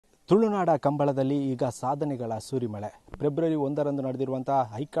ತುಳುನಾಡ ಕಂಬಳದಲ್ಲಿ ಈಗ ಸಾಧನೆಗಳ ಸೂರಿಮಳೆ. ಫೆಬ್ರವರಿ 1ರಂದು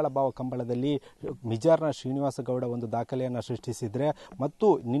ನಡೆದಿರುವಂತಹ ಐಕಳಭಾವ ಕಂಬಳದಲ್ಲಿ ಮಿಜಾರ್ನ ಶ್ರೀನಿವಾಸ ಗೌಡ ಒಂದು ದಾಖಲೆಯನ್ನು ಸೃಷ್ಟಿಸಿದರೆ, ಮತ್ತು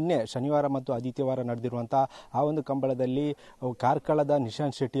ನಿನ್ನೆ ಶನಿವಾರ ಮತ್ತು ಆದಿತ್ಯವಾರ ನಡೆದಿರುವಂತಹ ಆ ಒಂದು ಕಂಬಳದಲ್ಲಿ ಕಾರ್ಕಳದ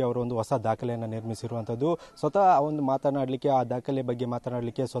ನಿಶಾಂತ್ ಶೆಟ್ಟಿ ಅವರು ಒಂದು ಹೊಸ ದಾಖಲೆಯನ್ನು ನಿರ್ಮಿಸಿರುವಂಥದ್ದು. ಸ್ವತಃ ಆ ಒಂದು ಮಾತನಾಡಲಿಕ್ಕೆ, ಆ ದಾಖಲೆ ಬಗ್ಗೆ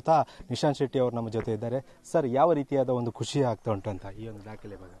ಮಾತನಾಡಲಿಕ್ಕೆ ಸ್ವತಃ ನಿಶಾಂತ್ ಶೆಟ್ಟಿ ಅವರು ನಮ್ಮ ಜೊತೆ ಇದ್ದಾರೆ. ಸರ್, ಯಾವ ರೀತಿಯಾದ ಒಂದು ಖುಷಿ ಆಗ್ತಾ ಉಂಟು ಅಂತ ಈ ಒಂದು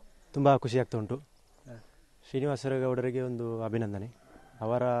ದಾಖಲೆ ಬಗ್ಗೆ? ತುಂಬ ಖುಷಿ ಆಗ್ತಾ ಉಂಟು. ಶ್ರೀನಿವಾಸ ಗೌಡರಿಗೆ ಒಂದು ಅಭಿನಂದನೆ.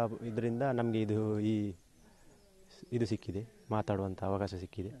 ಅವರ ಇದರಿಂದ ನಮಗೆ ಇದು ಸಿಕ್ಕಿದೆ, ಮಾತಾಡುವಂಥ ಅವಕಾಶ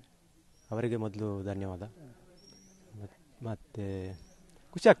ಸಿಕ್ಕಿದೆ. ಅವರಿಗೆ ಮೊದಲು ಧನ್ಯವಾದ. ಮತ್ತು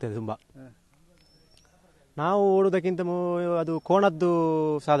ಖುಷಿ ಆಗ್ತದೆ ತುಂಬ. ನಾವು ಓಡೋದಕ್ಕಿಂತ ಅದು ಕೋಣದ್ದು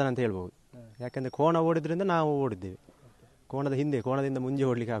ಸಾಧನ ಅಂತ ಹೇಳ್ಬೋದು. ಯಾಕೆಂದರೆ ಕೋಣ ಓಡಿದ್ರಿಂದ ನಾವು ಓಡಿದ್ದೇವೆ. ಕೋಣದಿಂದ ಮುಂಚೆ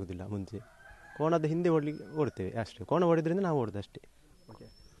ಓಡಲಿಕ್ಕೆ ಆಗೋದಿಲ್ಲ. ಕೋಣದ ಹಿಂದೆ ಓಡ್ತೇವೆ ಅಷ್ಟೇ. ಕೋಣ ಓಡಿದ್ರಿಂದ ನಾವು ಓಡೋದಷ್ಟೇ.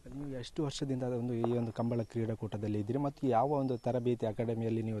 ನೀವು ಎಷ್ಟು ವರ್ಷದಿಂದ ಈ ಒಂದು ಕಂಬಳ ಕ್ರೀಡಾಕೂಟದಲ್ಲಿ ಇದ್ದೀರಿ, ಮತ್ತು ಯಾವ ಒಂದು ತರಬೇತಿ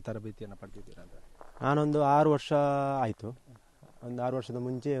ಅಕಾಡೆಮಿಯಲ್ಲಿ ನೀವು ತರಬೇತಿಯನ್ನು ಪಡೆದಿದ್ದೀರಾ ಅಂತ? ನಾನೊಂದು 6 ವರ್ಷ ಆಯಿತು. ಒಂದು 6 ವರ್ಷದ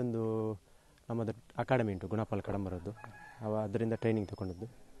ಮುಂಚೆ ಒಂದು ನಮ್ಮದು ಅಕಾಡೆಮಿ ಉಂಟು, ಗುಣಪಾಲ್ ಕಡಂಬರದ್ದು. ಅದರಿಂದ ಟ್ರೈನಿಂಗ್ ತಗೊಂಡದ್ದು.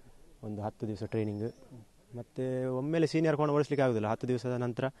 ಒಂದು 10 ದಿವಸ ಟ್ರೈನಿಂಗ್. ಮತ್ತು ಒಮ್ಮೆಲೆ ಸೀನಿಯರ್ ಕೋಣ ಓಡಿಸ್ಲಿಕ್ಕೆ ಆಗೋದಿಲ್ಲ. 10 ದಿವಸದ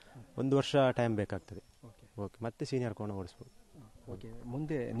ನಂತರ 1 ವರ್ಷ ಟೈಮ್ ಬೇಕಾಗ್ತದೆ. ಓಕೆ, ಮತ್ತೆ ಸೀನಿಯರ್ ಕೋಣ ಓಡಿಸ್ಬೋದು. ಓಕೆ,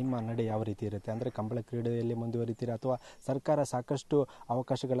 ಮುಂದೆ ನಿಮ್ಮ ನಡೆ ಯಾವ ರೀತಿ ಇರುತ್ತೆ? ಅಂದರೆ ಕಂಬಳ ಕ್ರೀಡೆಯಲ್ಲಿ ಮುಂದುವರಿತೀರಾ, ಅಥವಾ ಸರ್ಕಾರ ಸಾಕಷ್ಟು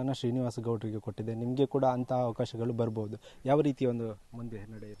ಅವಕಾಶಗಳನ್ನು ಶ್ರೀನಿವಾಸ ಗೌಡರಿಗೆ ಕೊಟ್ಟಿದೆ, ನಿಮಗೆ ಕೂಡ ಅಂತಹ ಅವಕಾಶಗಳು ಬರ್ಬೋದು, ಯಾವ ರೀತಿ ಒಂದು ಮುಂದೆ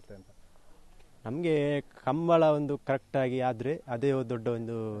ನಡೆ ಇರುತ್ತೆ ಅಂತ? ನಮಗೆ ಕಂಬಳ ಒಂದು ಕರೆಕ್ಟಾಗಿ ಆದರೆ ಅದೇ ದೊಡ್ಡ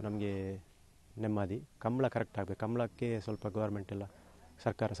ಒಂದು ನಮಗೆ ನೆಮ್ಮದಿ. ಕಂಬಳ ಕರೆಕ್ಟ್ ಆಗಬೇಕು. ಕಂಬಳಕ್ಕೆ ಸ್ವಲ್ಪ ಗೌರ್ಮೆಂಟ್ ಎಲ್ಲ,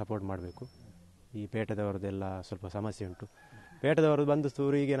 ಸರ್ಕಾರ ಸಪೋರ್ಟ್ ಮಾಡಬೇಕು. ಈ ಪೇಟದವರದ್ದೆಲ್ಲ ಸ್ವಲ್ಪ ಸಮಸ್ಯೆ ಉಂಟು. ಪೇಟದವರು ಬಂದು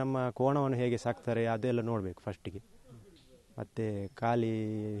ಸೂರಿಗೆ ನಮ್ಮ ಕೋಣವನ್ನು ಹೇಗೆ ಸಾಕ್ತಾರೆ ಅದೆಲ್ಲ ನೋಡಬೇಕು ಫಸ್ಟಿಗೆ. ಮತ್ತು ಖಾಲಿ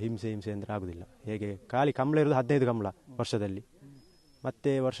ಹಿಂಸೆ ಅಂದರೆ ಆಗೋದಿಲ್ಲ. ಹೇಗೆ ಖಾಲಿ ಕಂಬಳ ಇರೋದು 15 ಕಂಬಳ ವರ್ಷದಲ್ಲಿ,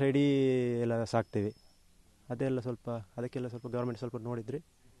 ಮತ್ತು ವರ್ಷ ಇಡೀ ಎಲ್ಲ ಸಾಕ್ತೇವೆ. ಅದಕ್ಕೆಲ್ಲ ಸ್ವಲ್ಪ ಗೌರ್ಮೆಂಟ್ ಸ್ವಲ್ಪ ನೋಡಿದರೆ,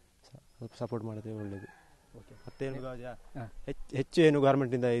 ಸ್ವಲ್ಪ ಸಪೋರ್ಟ್ ಮಾಡಿದ್ರೆ ಒಳ್ಳೆಯದು. ಮತ್ತೇನು ಹೆಚ್ಚು ಏನು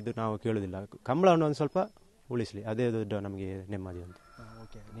ಗೌರ್ಮೆಂಟಿಂದ ಇದು ನಾವು ಕೇಳೋದಿಲ್ಲ. ಕಂಬಳವನ್ನು ಒಂದು ಸ್ವಲ್ಪ ಉಳಿಸಲಿ, ಅದೇ ದೊಡ್ಡ ನಮಗೆ ನೆಮ್ಮದಿ ಅಂತ.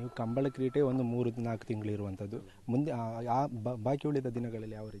 ಓಕೆ, ನೀವು ಕಂಬಳ ಕ್ರೀಡೆ ಒಂದು 3-4 ತಿಂಗಳು ಇರುವಂಥದ್ದು. ಮುಂದೆ ಬಾಕಿ ಉಳಿದ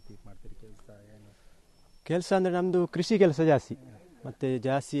ದಿನಗಳಲ್ಲಿ ಯಾವ ರೀತಿ ಮಾಡ್ತೀರಿ ಕೆಲಸ? ಅಂದರೆ ನಮ್ಮದು ಕೃಷಿ ಕೆಲಸ ಜಾಸ್ತಿ, ಮತ್ತು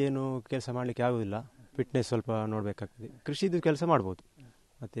ಜಾಸ್ತಿ ಏನು ಕೆಲಸ ಮಾಡಲಿಕ್ಕೆ ಆಗೋದಿಲ್ಲ. ಫಿಟ್ನೆಸ್ ಸ್ವಲ್ಪ ನೋಡಬೇಕಾಗ್ತದೆ. ಕೃಷಿದು ಕೆಲಸ ಮಾಡ್ಬೋದು,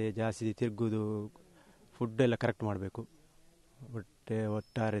 ಮತ್ತು ಜಾಸ್ತಿ ತಿರುಗೋದು, ಫುಡ್ ಎಲ್ಲ ಕರೆಕ್ಟ್ ಮಾಡಬೇಕು.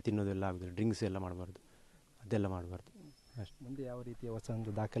 ಒಟ್ಟಾರೆ ತಿನ್ನೋದೆಲ್ಲ ಆಗೋದಿಲ್ಲ. ಡ್ರಿಂಕ್ಸ್ ಎಲ್ಲ ಮಾಡಬಾರ್ದು, ಅದೆಲ್ಲ ಮಾಡಬಾರ್ದು ಅಷ್ಟು. ಮುಂದೆ ಯಾವ ರೀತಿಯ ಹೊಸ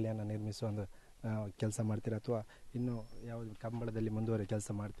ಒಂದು ದಾಖಲೆಯನ್ನು ನಿರ್ಮಿಸುವ ಒಂದು ಕೆಲಸ ಮಾಡ್ತೀರಾ, ಅಥವಾ ಇನ್ನೂ ಯಾವುದು ಕಂಬಳದಲ್ಲಿ ಮುಂದುವರೆ ಕೆಲಸ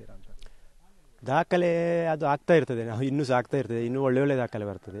ಮಾಡ್ತೀರಾ ಅಂತ? ದಾಖಲೆ ಅದು ಆಗ್ತಾ ಇರ್ತದೆ, ನಾವು ಇನ್ನೂ ಸಹ ಆಗ್ತಾ ಇರ್ತದೆ. ಇನ್ನೂ ಒಳ್ಳೆ ದಾಖಲೆ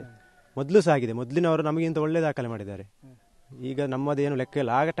ಬರ್ತದೆ. ಮೊದಲು ಸಹ ಆಗಿದೆ. ಮೊದಲಿನವರು ನಮಗಿಂತ ಒಳ್ಳೆ ದಾಖಲೆ ಮಾಡಿದ್ದಾರೆ. ಈಗ ನಮ್ಮದೇನು ಲೆಕ್ಕ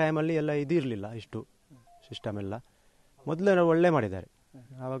ಇಲ್ಲ. ಆಗ ಟೈಮಲ್ಲಿ ಎಲ್ಲ ಇದು ಇರಲಿಲ್ಲ, ಇಷ್ಟು ಸಿಸ್ಟಮ್ ಎಲ್ಲ. ಮೊದಲು ಒಳ್ಳೆ ಮಾಡಿದ್ದಾರೆ.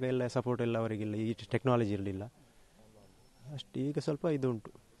 ಆವಾಗ ಎಲ್ಲ ಸಪೋರ್ಟ್ ಎಲ್ಲ ಅವರಿಗಿಲ್ಲ, ಈ ಟೆಕ್ನಾಲಜಿ ಇರಲಿಲ್ಲ ಅಷ್ಟು. ಈಗ ಸ್ವಲ್ಪ ಇದು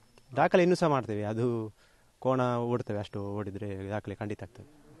ಉಂಟು. ದಾಖಲೆ ಇನ್ನೂ ಸಹ ಮಾಡ್ತೇವೆ. ಅದು ಕೋಣ ಓಡ್ತೇವೆ, ಅಷ್ಟು ಓಡಿದರೆ ದಾಖಲೆ ಖಂಡಿತ ಆಗ್ತದೆ.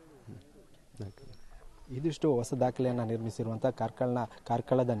 ಇದಿಷ್ಟು ಹೊಸ ದಾಖಲೆಯನ್ನು ನಿರ್ಮಿಸಿರುವಂಥ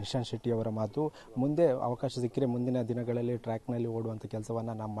ಕಾರ್ಕಳದ ನಿಶಾಂತ್ ಶೆಟ್ಟಿ ಅವರ ಮಾತು. ಮುಂದೆ ಅವಕಾಶ ಸಿಕ್ಕರೆ ಮುಂದಿನ ದಿನಗಳಲ್ಲಿ ಟ್ರ್ಯಾಕ್ನಲ್ಲಿ ಓಡುವಂಥ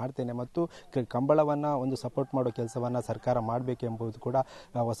ಕೆಲಸವನ್ನು ನಾನು ಮಾಡ್ತೇನೆ, ಮತ್ತು ಕಂಬಳವನ್ನು ಒಂದು ಸಪೋರ್ಟ್ ಮಾಡೋ ಕೆಲಸವನ್ನು ಸರ್ಕಾರ ಮಾಡಬೇಕೆಂಬುದು ಕೂಡ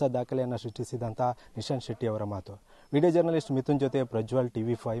ಹೊಸ ದಾಖಲೆಯನ್ನು ಸೃಷ್ಟಿಸಿದಂಥ ನಿಶಾಂತ್ ಶೆಟ್ಟಿ ಅವರ ಮಾತು. ವಿಡಿಯೋ ಜರ್ನಲಿಸ್ಟ್ ಮಿಥುನ್ ಜೊತೆ ಪ್ರಜ್ವಲ್,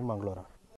 TV5 ಮಂಗಳೂರು.